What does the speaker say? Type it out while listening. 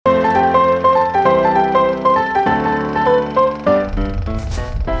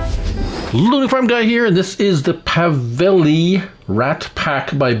Looney Farm Guy here, and this is the Pavelli RAT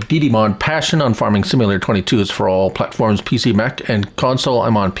Pack by ModPassion on Farming Simulator 22. It's for all platforms, PC, Mac, and console.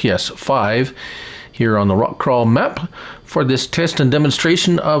 I'm on PS5 here on the Rock Crawl map for this test and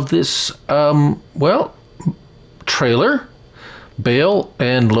demonstration of this, trailer, bale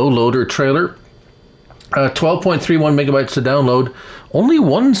and low loader trailer. 12.31 megabytes to download. Only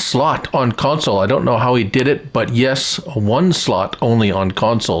one slot on console. I don't know how he did it, but yes, one slot only on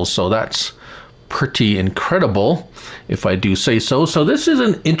console. So that's pretty incredible, if I do say so. So this is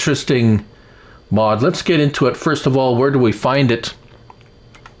an interesting mod. Let's get into it. First of all, where do we find it?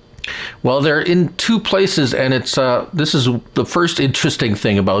 Well, they're in two places, and it's this is the first interesting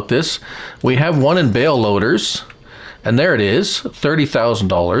thing about this. We have one in bale loaders, and there it is,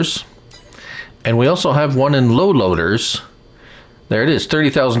 $30,000. And we also have one in low loaders. There it is,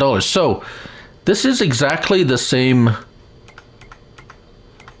 $30,000. So this is exactly the same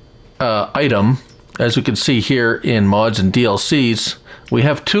item as we can see here in mods and DLCs. We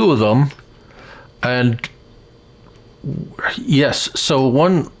have two of them, and yes, so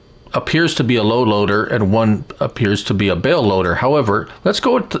one appears to be a low loader and one appears to be a bale loader. However, let's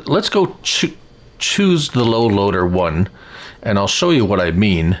go choose the low loader one, and I'll show you what I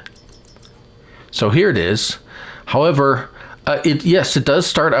mean. So here it is. However, yes, it does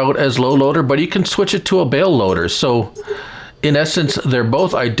start out as low loader, but you can switch it to a bale loader. So in essence, they're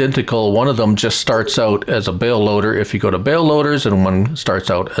both identical. One of them just starts out as a bale loader if you go to bale loaders, and one starts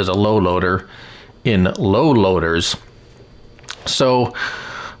out as a low loader in low loaders. So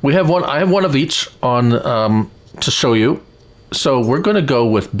we have one. I have one of each on to show you. So we're going to go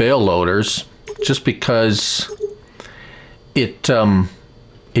with bale loaders just because it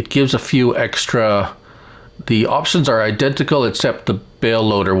gives a few extra. The options are identical, except the bale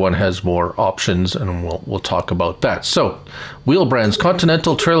loader one has more options, and we'll talk about that. So, wheel brands: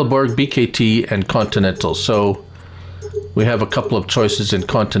 Continental, Trelleborg, BKT, and Continental. So, we have a couple of choices in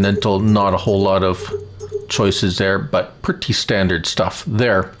Continental, not a whole lot of choices there, but pretty standard stuff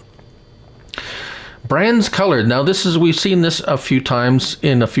there. Brands colored. Now, we've seen this a few times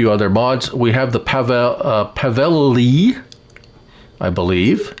in a few other mods. We have the Pavelli, I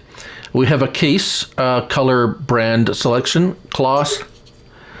believe. We have a case color brand selection: Kloss,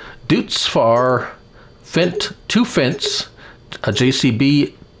 Dutzfar, Fendt, two Fendts, a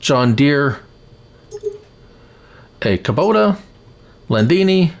JCB, John Deere, a Kubota,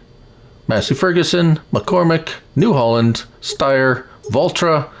 Landini, Massey Ferguson, McCormick, New Holland, Steyr,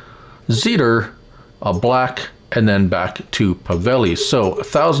 Valtra, Zetor, a black, and then back to Pavelli. So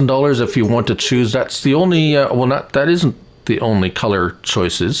 $1,000 if you want to choose. That's the only that isn't the only color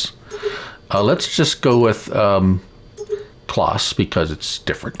choices. Let's just go with Kloss because it's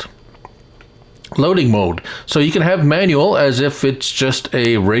different. Loading mode. So you can have manual as if it's just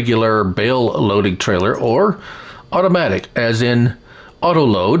a regular bale loading trailer, or automatic as in auto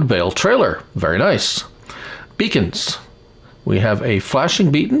load bale trailer. Very nice. Beacons. We have a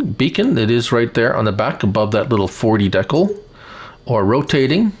flashing beacon that is right there on the back above that little 40 decal, or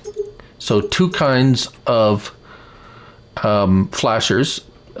rotating. So two kinds of flashers.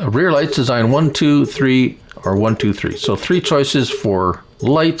 Rear lights design 1, 2, 3, or 1, 2, 3. So three choices for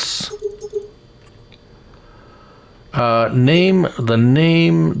lights. There's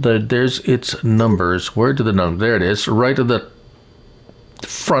its numbers. Where do the numbers? There it is, right at the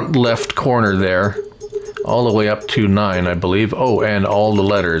front left corner there, all the way up to 9, I believe. Oh, and all the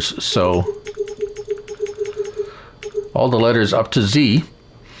letters. So all the letters up to Z.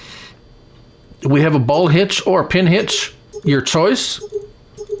 We have a ball hitch or a pin hitch, your choice.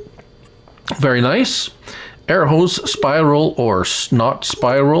 Very nice. Air hose, spiral or not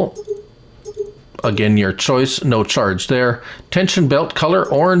spiral. Again, your choice, no charge there. Tension belt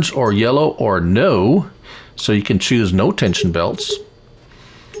color, orange or yellow or no. So you can choose no tension belts.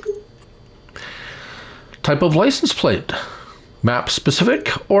 Type of license plate: map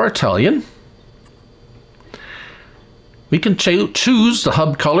specific or Italian. We can choose the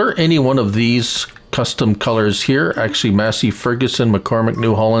hub color, any one of these custom colors here. Actually, Massey Ferguson, McCormick,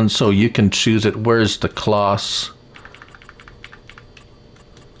 New Holland, so you can choose it. Where's the Kloss?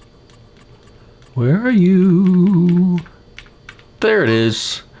 Where are you? There it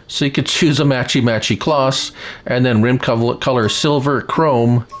is. So you could choose a matchy Kloss, and then rim color silver,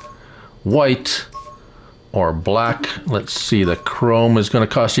 chrome, white, or black. Let's see, the chrome is going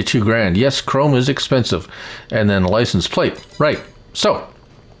to cost you $2,000. Yes, chrome is expensive. And then license plate. Right. So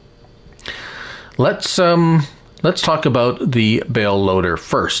let's talk about the bale loader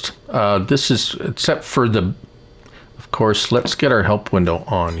first. This is, except for the Of course, let's get our help window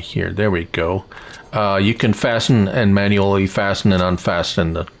on here. There we go. You can fasten and manually fasten and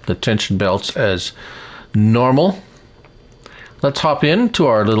unfasten the tension belts as normal. Let's hop into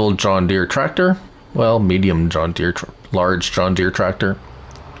our little John Deere tractor. Well, medium John Deere, large John Deere tractor.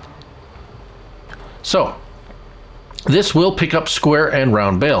 So, this will pick up square and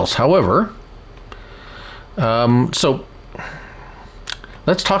round bales. However, so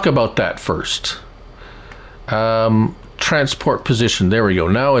let's talk about that first. Transport position, there we go.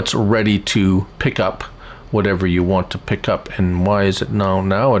 Now it's ready to pick up whatever you want to pick up. And why is it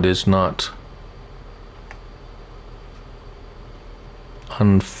now it is not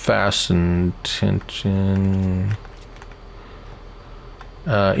unfastened tension.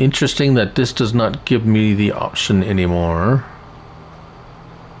 Interesting that this does not give me the option anymore.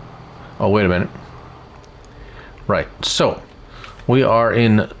 Oh, wait a minute. Right, so we are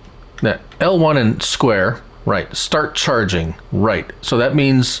in that L1 and square. Right, start charging. Right, so that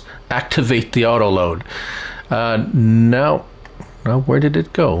means activate the auto load. Now where did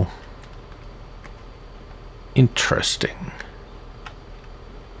it go? Interesting.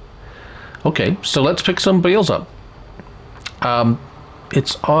 Okay, so let's pick some bales up.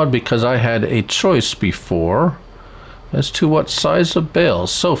 It's odd because I had a choice before as to what size of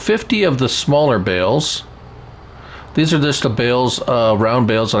bales. So 50 of the smaller bales. These are just the bales, round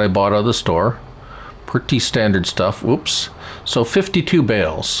bales that I bought out of the store. Pretty standard stuff. Whoops. So 52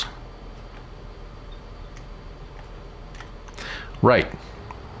 bales. Right.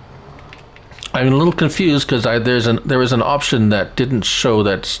 I'm a little confused because there was an option that didn't show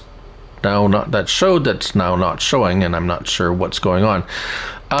that's now not showing, and I'm not sure what's going on.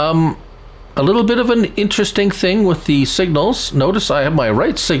 A little bit of an interesting thing with the signals. Notice I have my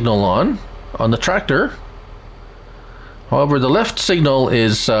right signal on the tractor. However, the left signal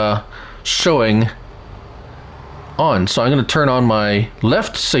is showing on. So I'm going to turn on my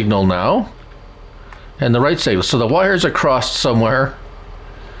left signal now and the right signal. So the wires are crossed somewhere.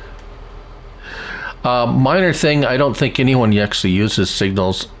 Minor thing, I don't think anyone actually uses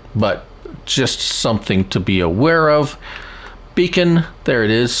signals, but just something to be aware of. Beacon, there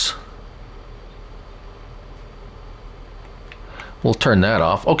it is. We'll turn that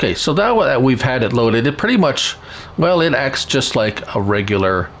off. Okay, so now that we've had it loaded, it pretty much, well, it acts just like a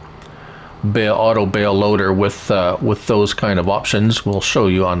regular auto bale loader with those kind of options. We'll show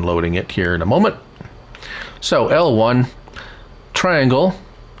you unloading it here in a moment. So L1, triangle,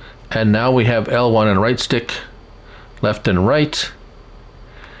 and now we have L1 and right stick, left and right,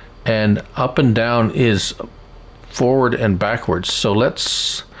 and up and down is forward and backwards. So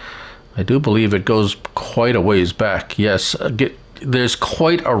I do believe it goes quite a ways back. Yes, there's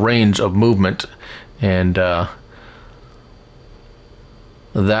quite a range of movement, and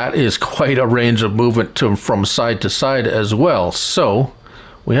that is quite a range of movement from side to side as well. So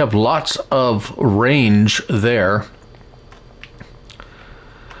we have lots of range there.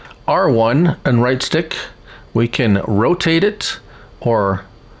 R1 and right stick, we can rotate it or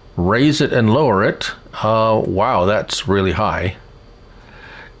raise it and lower it. Wow, that's really high.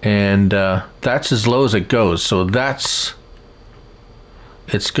 And that's as low as it goes. So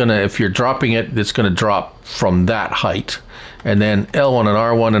if you're dropping it, it's gonna drop from that height. And then L1 and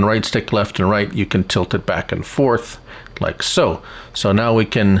R1 and right stick left and right, you can tilt it back and forth like so. So now we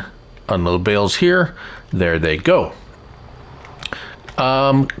can unload bales here. There they go.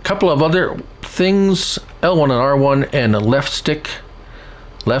 Couple of other things, L1 and R1 and a left stick,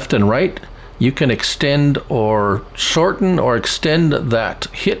 left and right. You can extend or shorten or extend that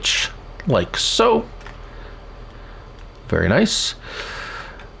hitch like so. Very nice.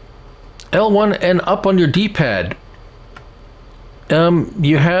 L1 and up on your D-pad.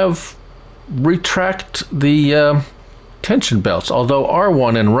 You have retract the tension belts. Although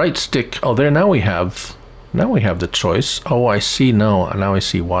R1 and right stick. Oh, there now we have the choice. Oh, I see. Now I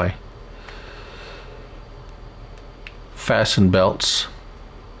see why. Fasten belts.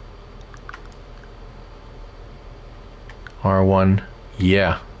 R1,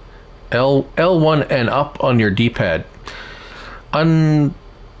 yeah. L1 and up on your D-pad.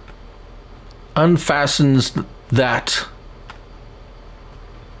 Unfastens that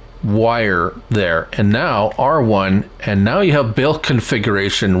wire there, and now R1, and now you have bale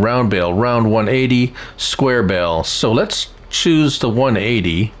configuration, round bale, round 180, square bale. So let's choose the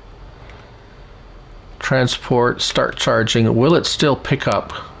 180. Transport, start charging. Will it still pick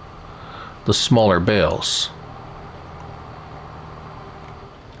up the smaller bales?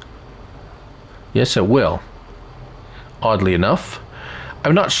 Yes, it will. Oddly enough.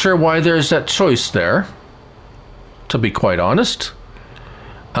 I'm not sure why there's that choice there, to be quite honest.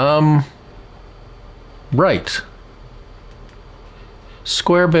 Right.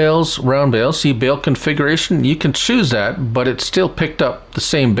 Square bales, round bales. See bale configuration? You can choose that, but it still picked up the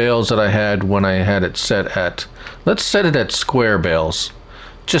same bales that I had when I had it set at... Let's set it at square bales,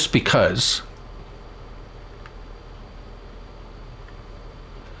 just because.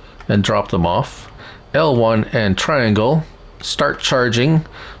 And drop them off. L1 and triangle. Start charging.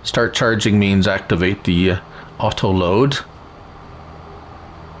 Start charging means activate the auto load.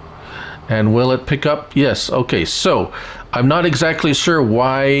 And will it pick up? Yes. Okay, so I'm not exactly sure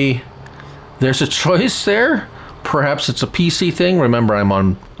why there's a choice there. Perhaps it's a PC thing. Remember, I'm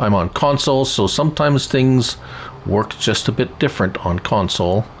on console, so sometimes things work just a bit different on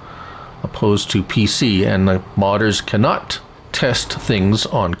console opposed to PC, and the modders cannot test things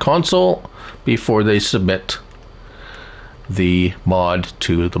on console before they submit the mod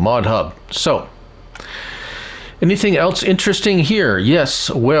to the mod hub. So, anything else interesting here? Yes,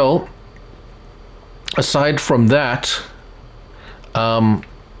 well, aside from that,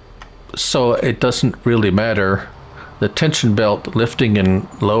 so it doesn't really matter. The tension belt lifting and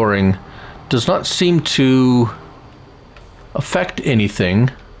lowering does not seem to affect anything.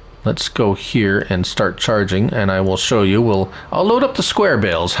 Let's go here and start charging, and I will show you. I'll load up the square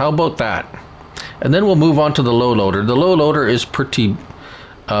bales. How about that? And then we'll move on to the low loader. The low loader is pretty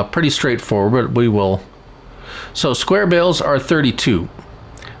straightforward. We will. So square bales are 32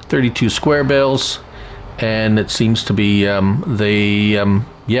 square bales, and it seems to be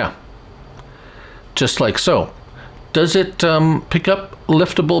yeah, just like so. Does it pick up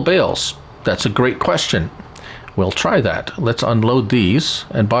liftable bales? That's a great question. We'll try that. Let's unload these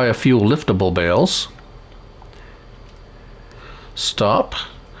and buy a few liftable bales. Stop.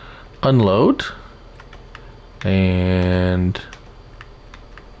 Unload. And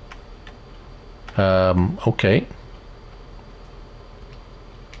okay.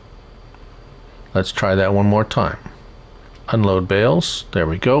 Let's try that one more time. Unload bales. There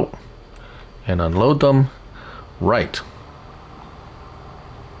we go. And unload them. Right.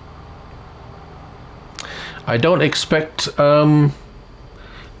 I don't expect it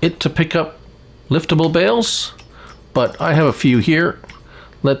to pick up liftable bales, but I have a few here.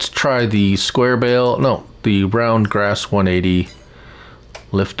 Let's try the square bale. No, the round grass 180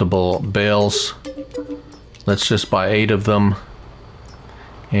 liftable bales. Let's just buy 8 of them.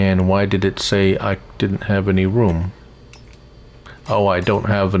 And why did it say I didn't have any room? Oh, I don't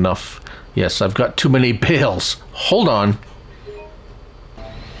have enough. Yes, I've got too many bales. Hold on.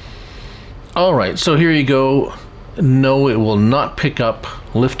 Alright, so here you go. No, it will not pick up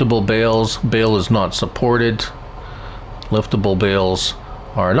liftable bales. Bale is not supported. Liftable bales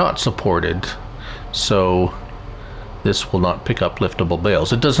are not supported. So this will not pick up liftable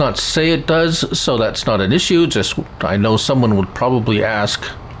bales. It does not say it does, so that's not an issue. Just, I know someone would probably ask.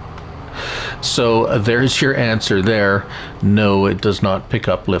 So there's your answer there. No, it does not pick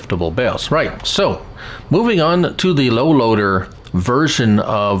up liftable bales. Right, so moving on to the low loader version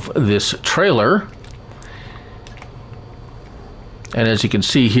of this trailer. And as you can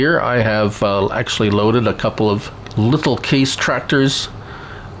see here, I have actually loaded a couple of little case tractors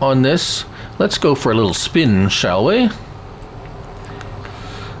on this. Let's go for a little spin, shall we?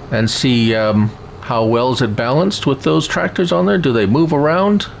 And see how well is it balanced with those tractors on there. Do they move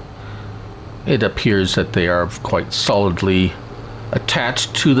around? It appears that they are quite solidly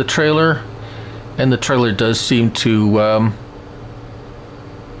attached to the trailer, and the trailer does seem to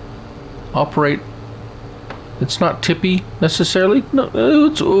operate. It's not tippy necessarily. No,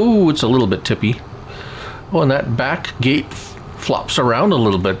 it's a little bit tippy. Oh, and that back gate flops around a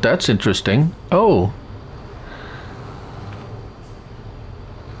little bit. That's interesting. Oh,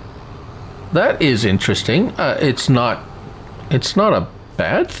 that is interesting. It's not a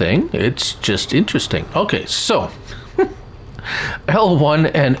bad thing. It's just interesting. Okay, so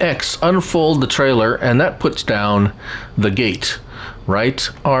L1 and X unfold the trailer, and that puts down the gate. Right,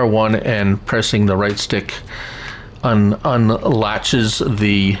 R1 and pressing the right stick unlatches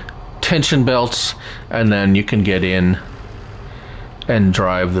the tension belts, and then you can get in and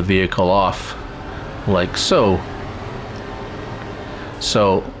drive the vehicle off like so.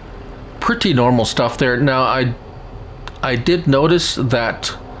 So pretty normal stuff there. Now I did notice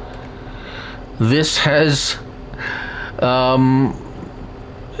that this has the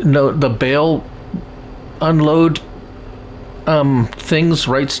bale unload things,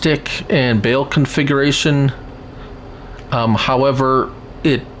 right stick and bale configuration. However,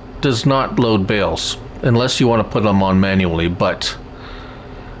 it does not load bales unless you want to put them on manually, but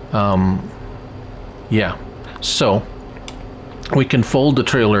yeah. So we can fold the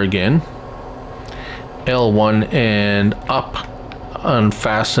trailer again, L1 and up,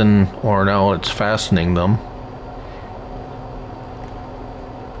 unfasten, or now it's fastening them.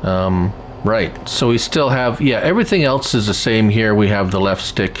 Right, so we still have, yeah, everything else is the same here. We have the left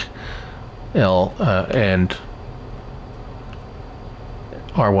stick L and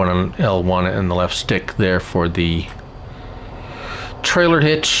R1 and L1 and the left stick there for the trailer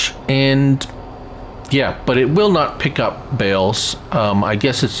hitch, and yeah, but it will not pick up bales. I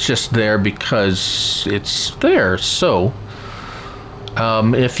guess it's just there because it's there. So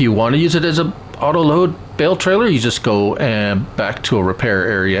if you want to use it as a auto load bale trailer, you just go back to a repair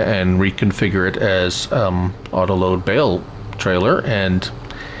area and reconfigure it as auto load bale trailer, and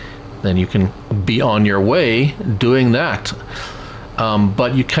then you can be on your way doing that.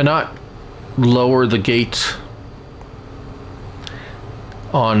 But you cannot lower the gate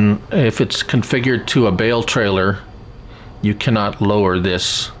on, if it's configured to a bale trailer, you cannot lower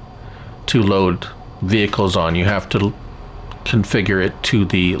this to load vehicles on. You have to configure it to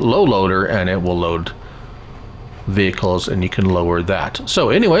the low loader and it will load vehicles, and you can lower that. So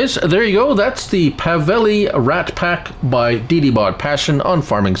anyways, there you go. That's the Pavelli RAT Pack by ModPassion on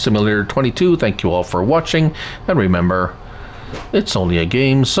Farming Simulator 22. Thank you all for watching, and remember, it's only a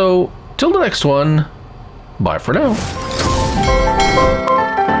game. So till the next one, bye for now.